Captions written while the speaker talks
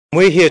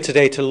We're here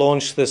today to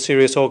launch the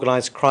Serious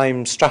Organised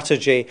Crime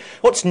Strategy.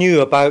 What's new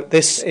about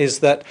this is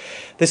that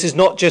this is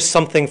not just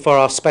something for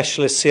our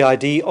specialist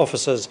CID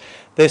officers.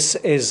 This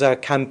is a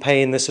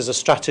campaign, this is a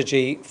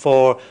strategy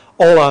for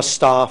all our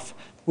staff.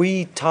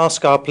 We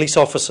task our police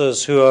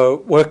officers who are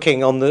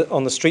working on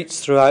the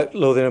streets throughout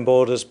Lothian and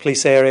Borders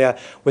police area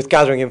with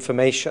gathering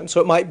information. So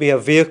it might be a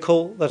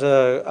vehicle that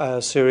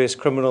a serious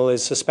criminal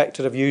is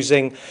suspected of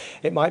using.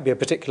 It might be a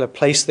particular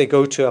place they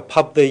go to, a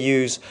pub they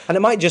use. And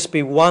it might just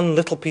be one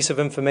little piece of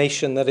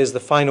information that is the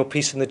final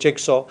piece in the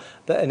jigsaw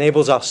that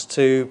enables us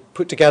to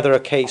put together a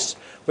case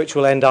which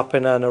will end up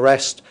in an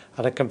arrest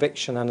and a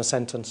conviction and a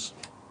sentence.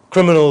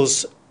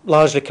 Criminals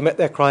largely commit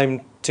their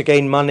crime to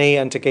gain money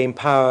and to gain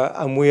power,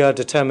 and we are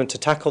determined to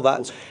tackle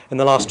that. In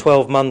the last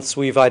 12 months,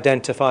 we've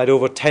identified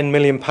over £10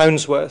 million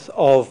worth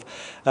of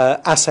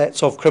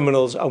assets of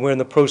criminals, and we're in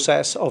the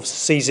process of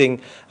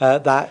seizing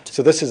that.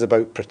 So this is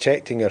about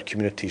protecting our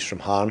communities from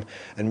harm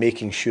and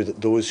making sure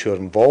that those who are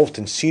involved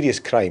in serious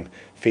crime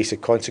face the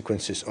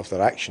consequences of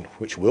their action,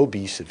 which will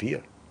be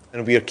severe.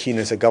 And we are keen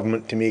as a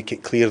government to make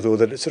it clear, though,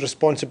 that it's a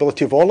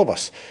responsibility of all of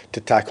us to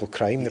tackle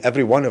crime.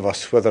 Every one of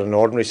us, whether an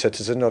ordinary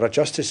citizen or a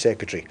justice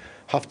secretary,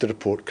 have to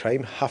report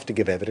crime, have to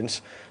give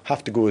evidence,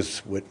 have to go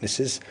as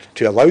witnesses.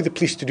 To allow the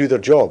police to do their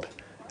job,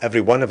 every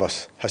one of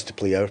us has to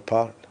play our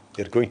part.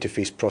 They're going to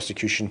face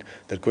prosecution,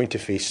 they're going to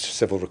face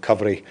civil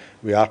recovery.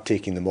 We are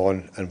taking them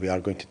on and we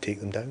are going to take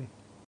them down.